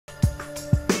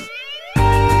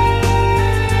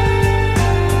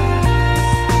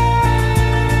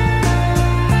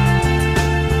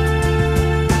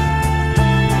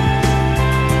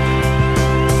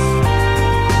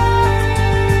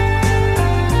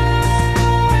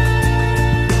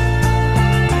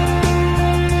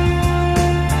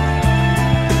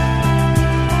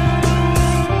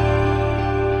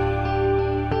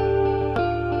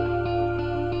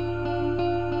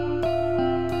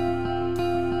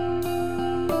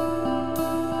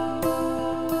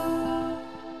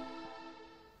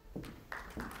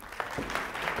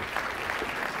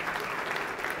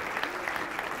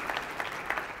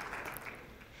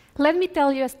Let me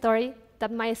tell you a story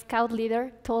that my scout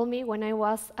leader told me when I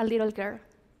was a little girl.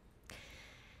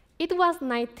 It was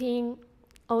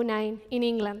 1909 in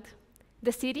England.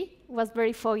 The city was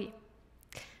very foggy.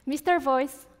 Mr.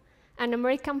 Voice, an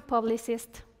American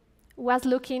publicist, was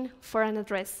looking for an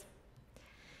address.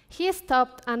 He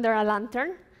stopped under a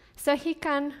lantern so he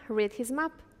can read his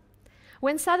map,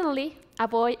 when suddenly a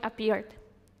boy appeared.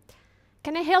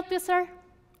 "Can I help you, sir?"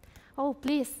 "Oh,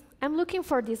 please, I'm looking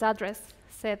for this address,"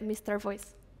 said Mr.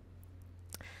 Voice.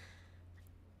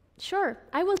 "Sure,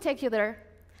 I will take you there."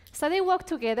 So they walked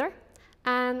together,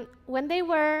 and when they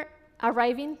were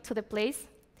arriving to the place,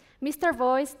 Mr.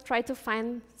 Voice tried to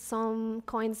find some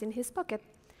coins in his pocket.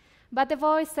 But the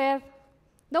boy said,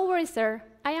 "Don't worry, sir,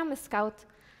 I am a scout,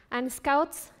 and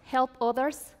scouts help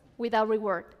others without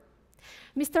reward."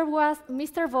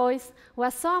 Mr. Voice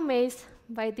was so amazed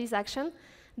by this action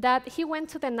that he went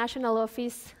to the National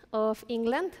Office of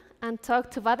England and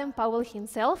talked to Baden-Powell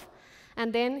himself,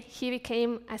 and then he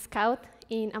became a scout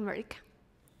in America.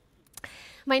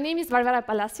 My name is Barbara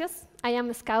Palacios. I am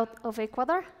a scout of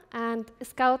Ecuador and a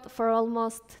scout for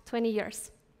almost 20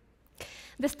 years.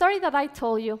 The story that I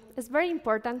told you is very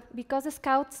important because the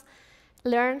scouts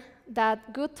learn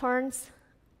that good turns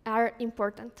are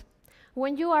important.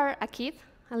 When you are a kid,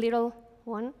 a little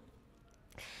one,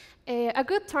 a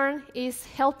good turn is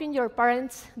helping your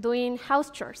parents doing house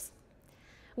chores.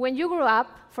 When you grew up,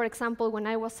 for example, when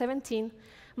I was 17,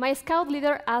 my scout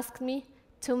leader asked me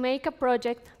to make a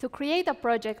project, to create a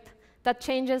project that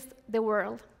changes the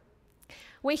world.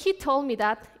 When he told me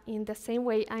that, in the same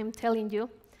way I'm telling you,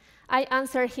 I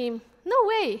answered him, "No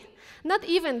way, not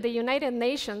even the United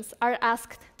Nations are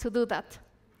asked to do that."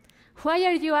 "Why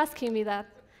are you asking me that?"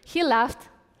 He laughed,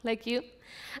 like you,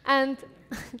 and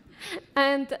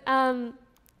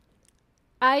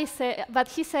but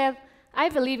he said, "I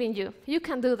believe in you, you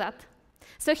can do that."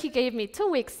 So he gave me 2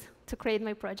 weeks to create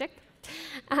my project,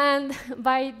 and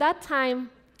by that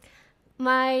time,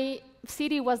 my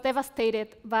city was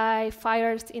devastated by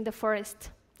fires in the forest,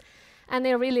 and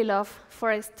I really love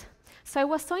forest. So I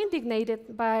was so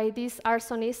indignated by these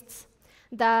arsonists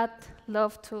that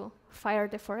love to fire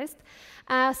the forest.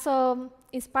 So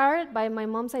inspired by my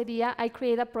mom's idea, I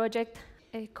created a project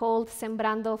called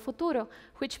Sembrando Futuro,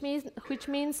 which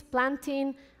means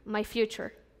planting my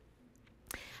future,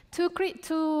 to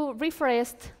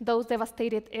reforest those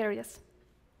devastated areas.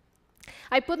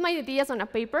 I put my ideas on a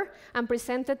paper and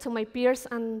presented to my peers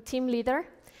and team leader,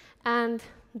 and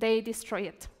they destroyed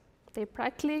it. They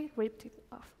practically ripped it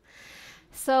off.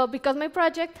 So because my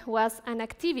project was an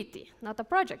activity, not a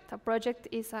project. A project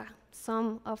is a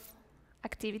sum of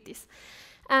activities.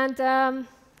 And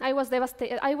I was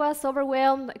devastated. I was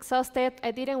overwhelmed, exhausted.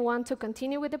 I didn't want to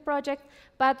continue with the project,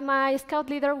 but my scout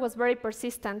leader was very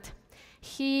persistent.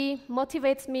 He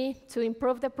motivates me to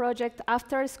improve the project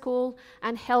after school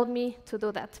and help me to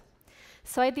do that.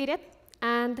 So I did it,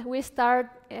 and we started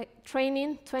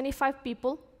training 25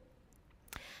 people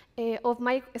of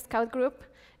my scout group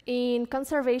in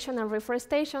conservation and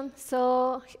reforestation,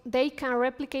 so they can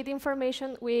replicate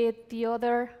information with the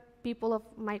other people of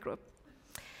my group.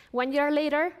 1 year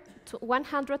later,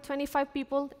 125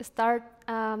 people start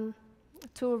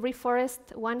to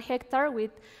reforest 1 hectare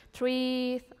with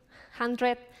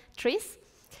 300 trees.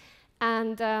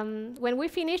 And when we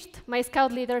finished, my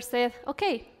scout leader said,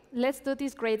 "Okay, let's do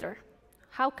this greater.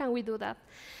 How can we do that?"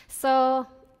 So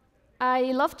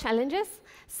I love challenges,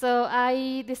 so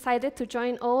I decided to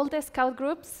join all the scout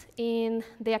groups in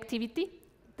the activity,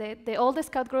 all the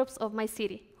scout groups of my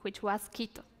city, which was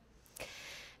Quito.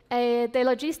 The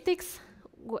logistics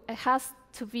have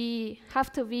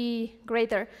to be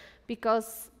greater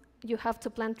because you have to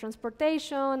plan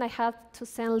transportation. I had to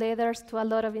send letters to a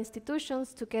lot of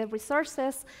institutions to get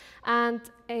resources, and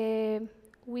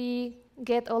we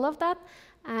get all of that.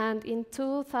 And in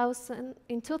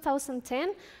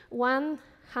 2010,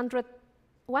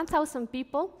 1,000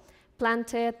 people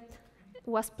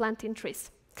was planting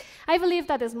trees. I believe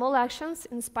that small actions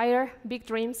inspire big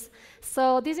dreams.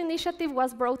 So this initiative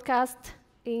was broadcast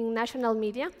in national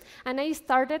media, and I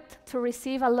started to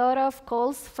receive a lot of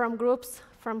calls from groups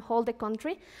from all the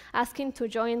country asking to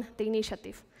join the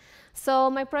initiative. So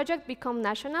my project became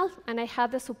national, and I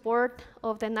had the support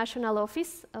of the national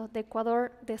office, of the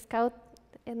Ecuador, the Scout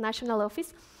National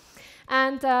Office.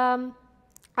 And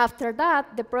after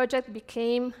that, the project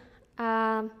became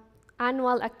an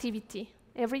annual activity.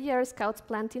 Every year, Scouts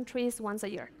planting trees once a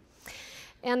year.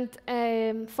 And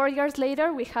 4 years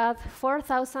later, we had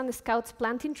 4,000 Scouts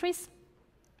planting trees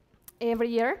every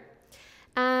year.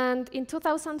 And in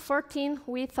 2014,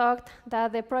 we thought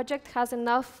that the project has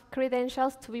enough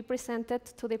credentials to be presented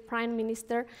to the Prime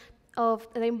Minister of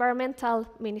the environmental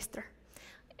minister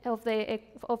of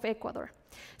Ecuador.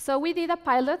 So we did a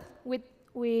pilot with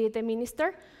the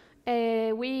minister.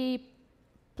 We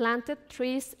planted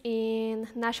trees in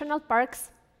national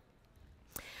parks.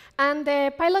 And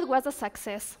the pilot was a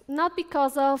success, not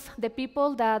because of the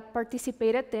people that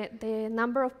participated, the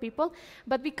number of people,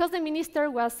 but because the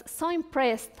minister was so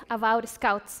impressed about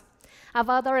Scouts,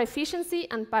 about our efficiency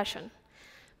and passion,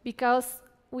 because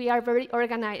we are very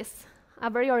organized, a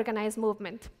very organized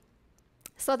movement.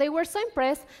 So they were so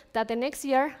impressed that the next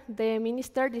year, the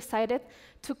minister decided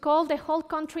to call the whole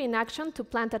country in action to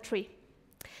plant a tree.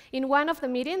 In one of the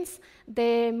meetings,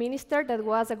 the minister, that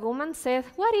was a woman, said,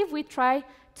 what if we try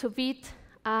to beat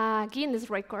a Guinness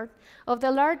record of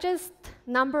the largest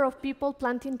number of people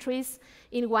planting trees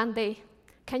in one day?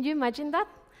 Can you imagine that?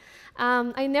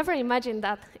 I never imagined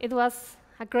that. It was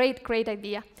a great, great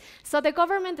idea. So the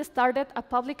government started a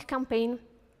public campaign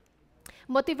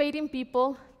motivating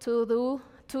people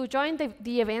to join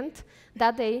the event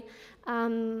that day,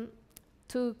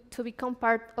 to become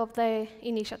part of the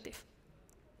initiative.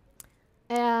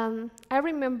 I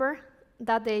remember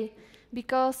that day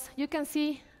because you can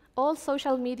see all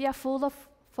social media full of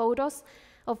photos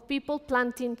of people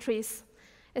planting trees,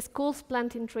 schools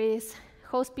planting trees,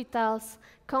 hospitals,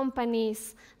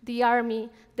 companies, the army,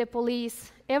 the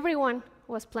police, everyone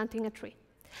was planting a tree.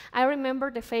 I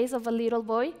remember the face of a little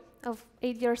boy of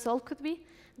 8 years old, could be,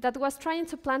 that was trying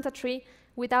to plant a tree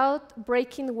without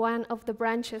breaking one of the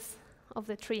branches of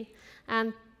the tree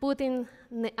and putting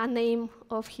a name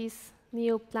of his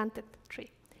new planted tree.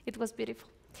 It was beautiful.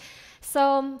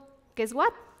 So guess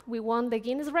what? We won the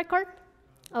Guinness record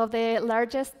of the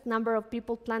largest number of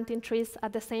people planting trees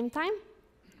at the same time.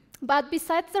 But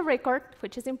besides the record,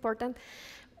 which is important,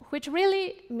 which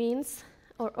really means,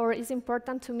 or is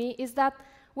important to me, is that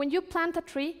when you plant a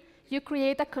tree, you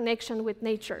create a connection with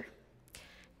nature.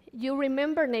 You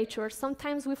remember nature.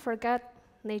 Sometimes we forget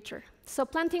nature. So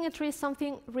planting a tree is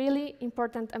something really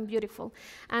important and beautiful.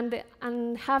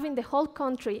 And having the whole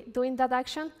country doing that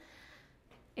action,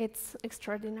 it's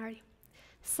extraordinary.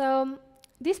 So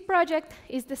this project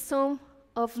is the sum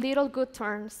of little good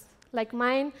turns, like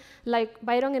mine, like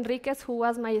Byron Enriquez, who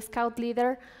was my scout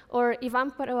leader, or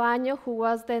Ivan Proaño, who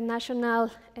was the national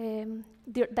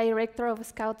director of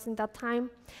scouts in that time,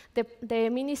 the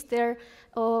minister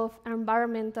of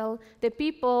environmental, the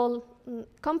people,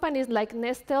 companies like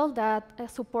Nestle that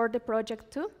support the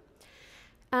project too.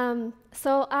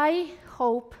 So I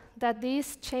hope that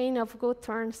this chain of good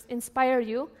turns inspire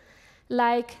you,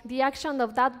 like the action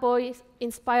of that boy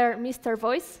inspired Mr.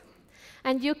 Voice,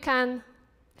 and you can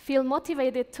feel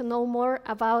motivated to know more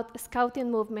about Scouting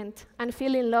movement and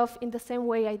feel in love in the same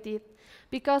way I did,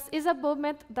 because it's a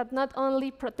movement that not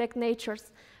only protects nature,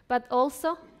 but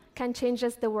also can change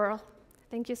the world.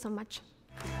 Thank you so much.